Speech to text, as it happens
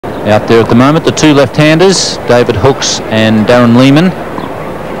out there at the moment. The two left-handers, David Hooks and Darren Lehmann.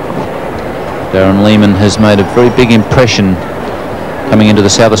 Darren Lehmann has made a very big impression coming into the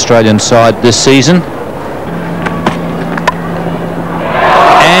South Australian side this season.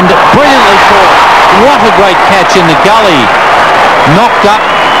 And brilliantly caught. What a great catch in the gully. Knocked up.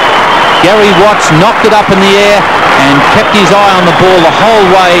 Gary Watts knocked it up in the air and kept his eye on the ball the whole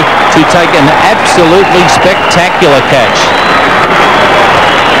way to take an absolutely spectacular catch.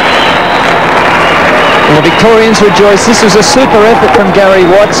 Well, the Victorians rejoice. This was a super effort from Gary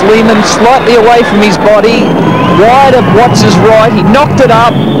Watts. Lehmann slightly away from his body, wide of Watts' right. He knocked it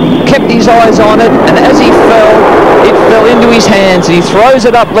up, kept his eyes on it, and as he fell, it fell into his hands, and he throws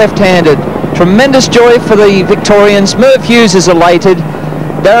it up left-handed. Tremendous joy for the Victorians. Merv Hughes is elated.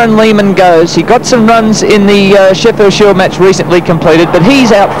 Darren Lehmann goes. He got some runs in the Sheffield Shield match recently completed, but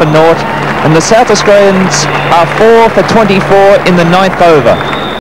he's out for naught, and the South Australians are 4 for 24 in the 9th over.